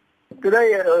 Good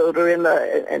day,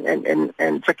 Rowena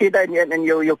and Sakina and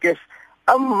your guests.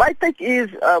 My take is,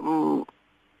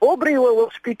 Aubrey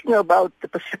was speaking about the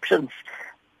perceptions.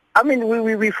 I mean,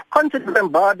 we've constantly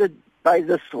bombarded by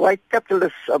this white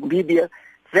capitalist media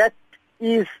that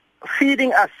is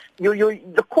feeding us.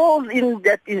 The calls in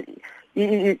that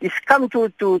is come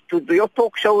to your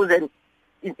talk shows and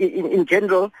in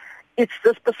general, it's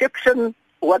this perception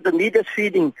what the media is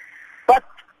feeding. But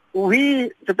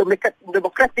we, the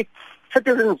democratic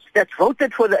citizens that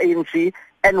voted for the ANC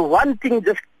and wanting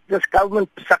this government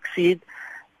to succeed,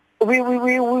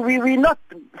 we're not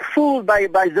fooled by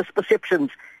these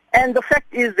perceptions. And the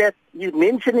fact is that you're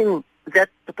mentioning that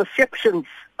the perceptions,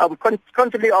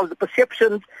 constantly of the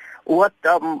perceptions, if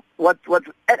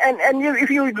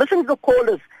you listen to the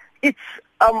callers, it's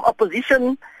a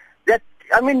position that,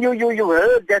 you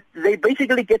heard that they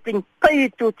basically getting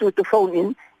paid to phone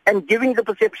in and giving the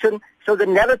perception, so the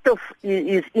narrative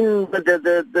is in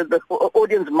the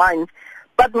audience mind.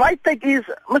 But my take is,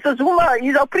 Mr. Zuma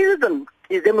is our president.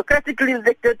 He's democratically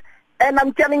elected, and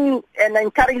I'm telling and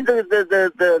encourage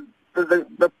the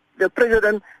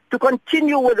president to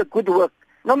continue with the good work.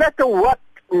 No matter what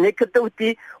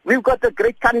negativity, we've got a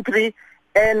great country,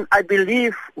 and I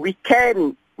believe we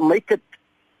can make it,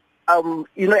 at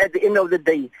the end of the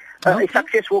day, a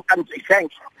successful country.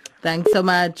 Thanks. Thanks so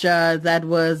much. That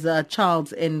was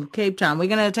Charles in Cape Town. We're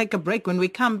going to take a break. When we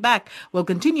come back, we'll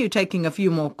continue taking a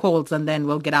few more calls, and then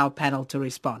we'll get our panel to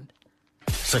respond.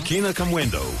 Sakina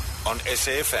Kamwendo on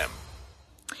SAfm.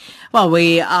 Well,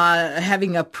 we are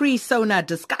having a pre-SONA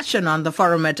discussion on the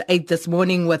forum at 8 this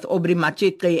morning with Aubrey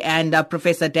Machitli and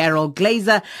Professor Daryl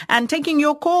Glazer, and taking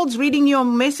your calls, reading your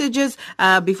messages.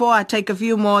 Before I take a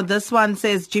few more, this one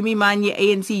says, Jimmy Manye,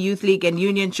 ANC Youth League and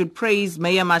Union should praise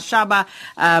Mayor Mashaba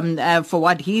for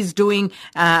what he's doing.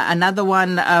 Another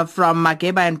one from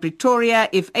Mageba and Pretoria.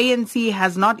 If ANC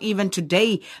has not even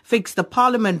today fixed the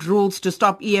parliament rules to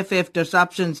stop EFF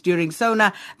disruptions during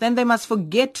SONA, then they must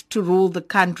forget to rule the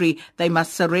country. They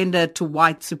must surrender to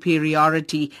white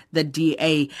superiority, the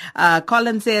DA.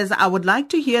 Colin says, I would like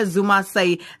to hear Zuma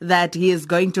say that he is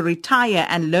going to retire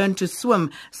and learn to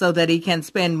swim so that he can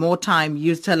spend more time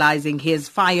utilizing his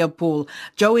fire pool.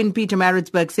 Joe in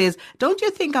Pietermaritzburg says, don't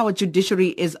you think our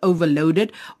judiciary is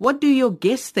overloaded? What do your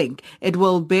guests think? It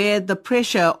will bear the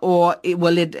pressure, or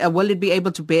will it be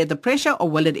able to bear the pressure, or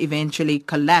will it eventually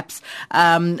collapse?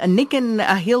 Nick in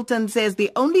Hilton says,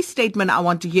 the only statement I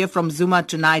want to hear from Zuma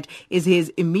tonight is his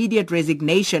immediate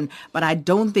resignation, but I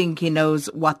don't think he knows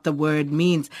what the word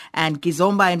means. And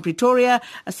Kizomba in Pretoria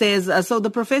says, so the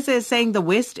professor is saying the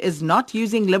West is not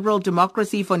using liberal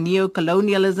democracy for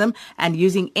neo-colonialism and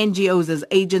using NGOs as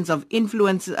agents of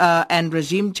influence and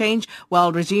regime change.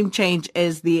 Well, regime change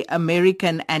is the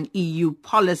American and EU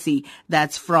policy.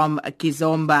 That's from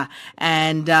Kizomba.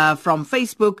 And from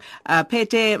Facebook,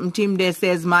 Pete Mtimde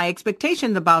says, my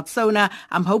expectations about SONA,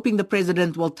 I'm hoping the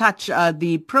president will touch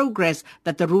the progress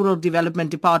that the Rural Development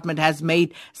Department has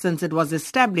made since it was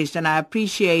established, and I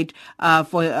appreciate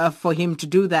for him to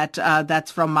do that.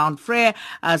 That's from Mount Frere.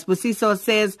 Spusiso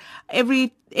says,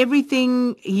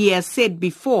 everything he has said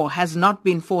before has not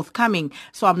been forthcoming,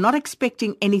 so I'm not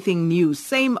expecting anything new.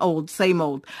 Same old, same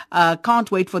old.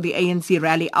 Can't wait for the ANC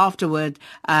rally afterward.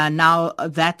 Now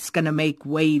that's going to make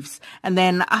waves. And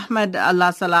then Ahmed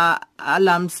Allah Salah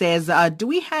Alam says, do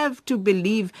we have to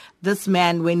believe this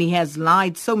man when he has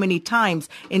lied so many times,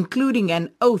 including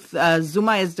an oath?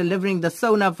 Zuma is delivering the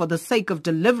SONA for the sake of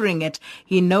delivering it.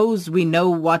 He knows we know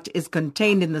what is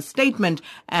contained in the statement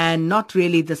and not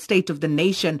really the state of the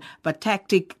nation, but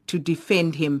tactic to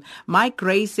defend him. Mike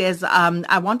Ray says,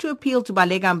 I want to appeal to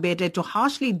Baleka Mbete to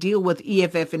harshly deal with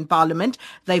EFF in Parliament.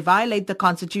 They violate the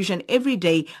Constitution every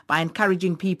day by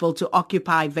encouraging people to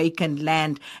occupy vacant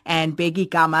land. And Begi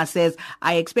Gama says,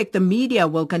 I expect the media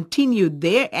will continue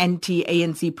their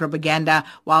anti-ANC propaganda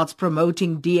whilst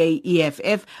promoting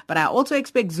DAEFF, but I also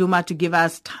expect Zuma to give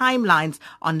us timelines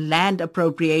on land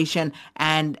appropriation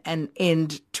and an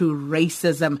end to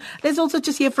racism. Let's also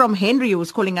just hear from Henry,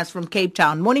 who's calling us from Cape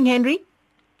Town. Morning, Henry.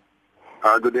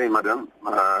 Good day, madam.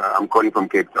 I'm calling from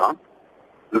Cape Town.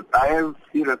 Look, I have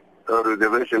serious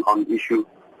reservation on the issue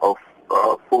of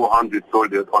 400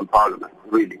 soldiers on Parliament,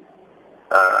 really.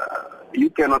 You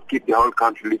cannot keep the whole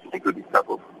country listening to this type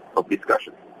of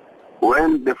discussion.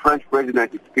 When the French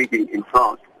president is speaking in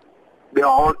France, the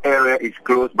whole area is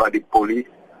closed by the police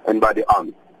and by the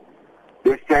army.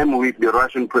 The same with the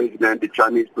Russian president, the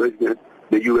Chinese president,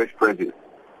 the U.S. president.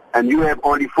 And you have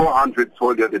only 400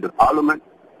 soldiers in the Parliament,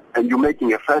 and you're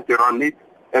making a fuss around it.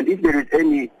 And if there is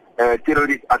any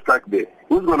terrorist attack there,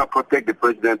 who's going to protect the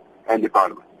president and the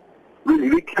Parliament?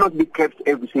 Really, we cannot be kept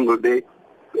every single day.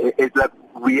 It's like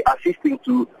we are assisting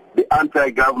to the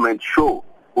anti-government show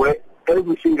where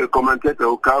every single commentator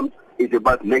who comes is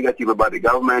about negative about the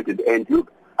government and the ANC.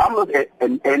 I'm not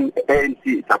an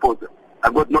ANC supporter.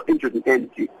 I've got no interest in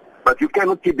ANC. But you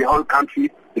cannot keep the whole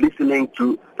country listening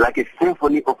to like a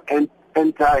symphony of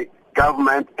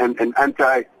anti-government and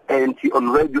anti-ANC on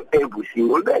radio every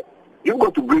single day. You've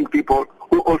got to bring people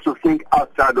who also think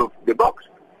outside of the box.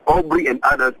 Aubrey and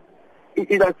others,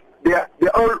 they're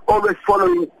all always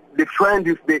following the trend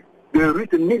of the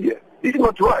written media. This is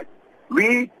not right.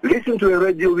 we listen to a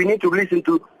radio, we need to listen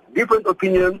to different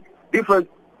opinions, different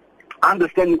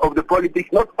understanding of the politics,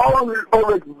 not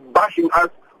always bashing us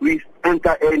with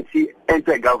anti-ANC,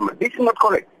 anti-government. This is not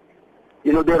correct.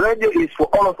 You know, the radio is for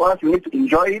all of us. We need to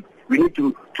enjoy it. We need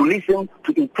to listen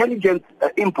to intelligent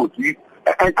input.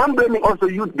 And I'm blaming also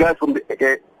you guys from the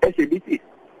SABC.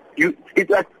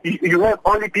 You have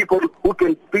only people who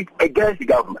can speak against the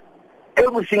government.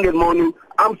 Every single morning,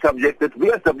 we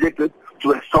are subjected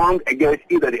to a song against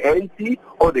either the ANC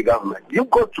or the government. You've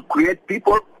got to create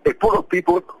people, a pool of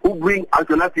people who bring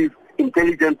alternative,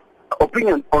 intelligent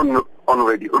opinion on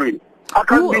radio. Really.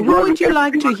 Who would you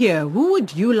like to hear? Who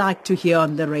would you like to hear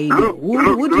on the radio?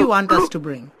 Who would you want us to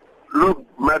bring? Look,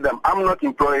 madam, I'm not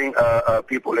employing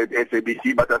people at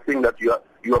SABC, but I think that you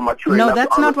are mature enough. No,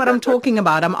 that's not what I'm talking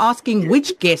about. I'm asking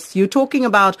which guests. You're talking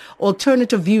about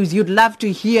alternative views. You'd love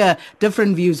to hear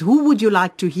different views. Who would you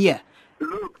like to hear?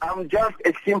 Look, I'm just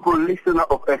a simple listener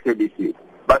of SABC,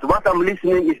 but what I'm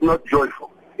listening is not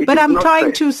joyful. But I'm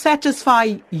trying to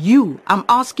satisfy you. I'm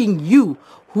asking you.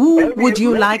 Who would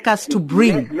you like us to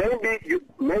bring?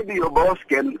 Maybe your boss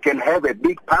can have a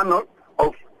big panel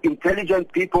of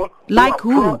intelligent people. Like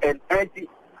who?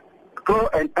 Pro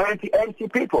and anti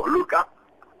people. Look,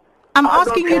 I'm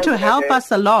asking you to help us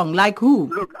along. Like who?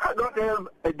 Look, I don't have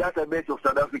a database of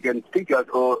South African speakers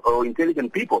or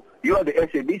intelligent people. You are the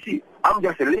SABC. I'm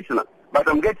just a listener. But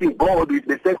I'm getting bored with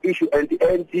the same issue,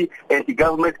 anti-ANC,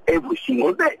 anti-government every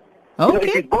single day. Okay. You know,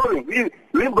 it is boring.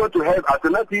 We've got to have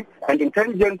alternative and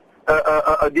intelligent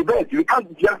debate. We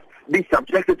can't just be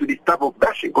subjected to this type of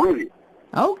bashing, really.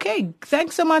 Okay,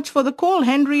 thanks so much for the call,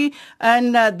 Henry.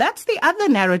 And that's the other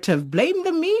narrative. Blame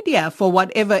the media for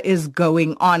whatever is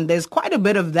going on. There's quite a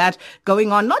bit of that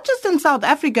going on, not just in South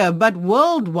Africa, but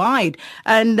worldwide.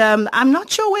 And I'm not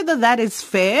sure whether that is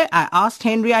fair. I asked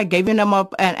Henry, I gave him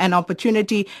an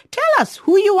opportunity. Tell us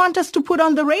who you want us to put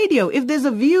on the radio. If there's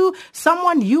a view,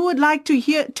 someone you would like to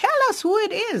hear, tell us who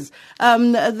it is.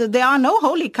 There are no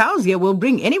holy cows here. We'll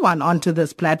bring anyone onto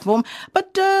this platform.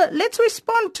 But let's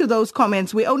respond to those comments.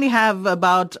 We only have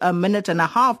about a minute and a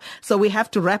half, so we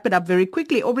have to wrap it up very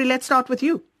quickly. Aubrey, let's start with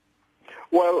you.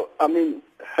 Well, I mean,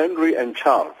 Henry and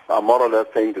Charles are more or less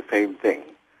saying the same thing.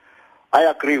 I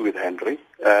agree with Henry.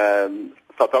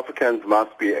 South Africans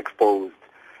must be exposed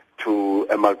to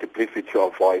a multiplicity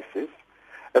of voices,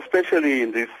 especially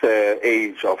in this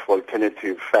age of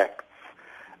alternative facts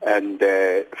and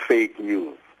fake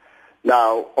news.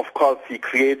 Now, of course, he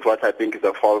creates what I think is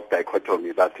a false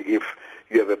dichotomy, that if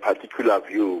you have a particular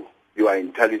view, you are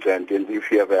intelligent, and if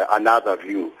you have another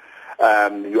view,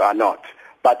 you are not.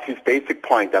 But his basic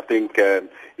point, I think,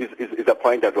 is a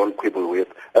point I don't quibble with.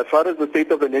 As far as the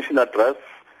State of the Nation address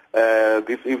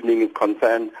this evening is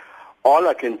concerned, all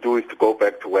I can do is to go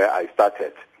back to where I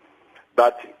started.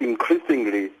 But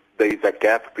increasingly, there is a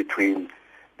gap between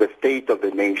the State of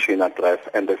the Nation address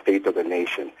and the State of the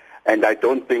Nation. And I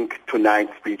don't think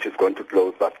tonight's speech is going to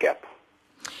close that gap.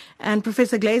 And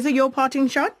Professor Glaser, your parting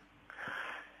shot?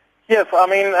 Yes, I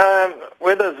mean,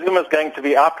 whether Zuma's going to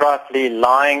be outrightly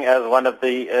lying, as one of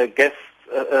the guests,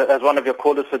 as one of your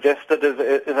callers suggested,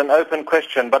 is an open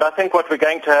question. But I think what we're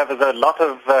going to have is a lot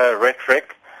of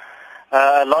rhetoric.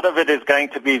 A lot of it is going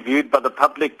to be viewed by the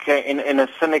public in a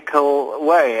cynical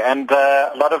way. And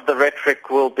a lot of the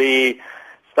rhetoric will be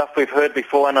stuff we've heard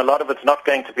before, and a lot of it's not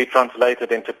going to be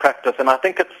translated into practice. And I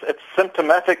think it's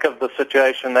symptomatic of the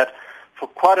situation that for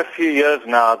quite a few years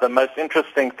now, the most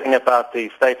interesting thing about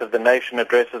the State of the Nation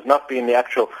address has not been the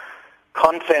actual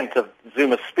content of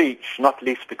Zuma's speech, not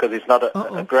least because he's not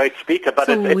a great speaker. But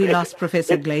so we lost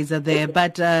Professor Glaser there,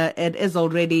 but it is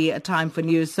already a time for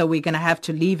news, so we're going to have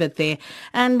to leave it there.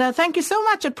 And thank you so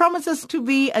much. It promises to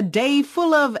be a day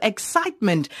full of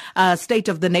excitement. State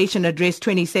of the Nation Address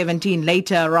 2017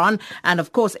 later on. And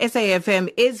of course,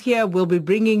 SAfm is here. We'll be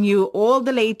bringing you all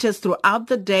the latest throughout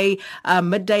the day.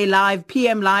 Midday Live,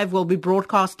 PM Live will be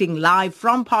broadcasting live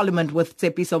from Parliament with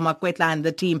Tsepiso Makwetla and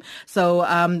the team. So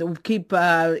keep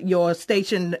your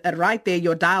station right there,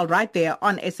 your dial right there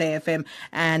on SAfm,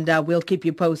 and we'll keep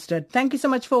you posted. Thank you so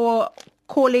much for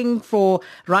calling, for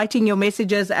writing your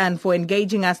messages, and for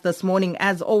engaging us this morning,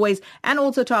 as always, and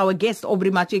also to our guests, Aubrey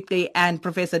Machikli and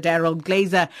Professor Daryl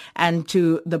Glaser, and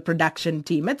to the production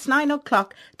team. It's 9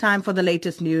 o'clock, time for the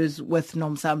latest news with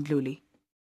Nomsa Mdluli.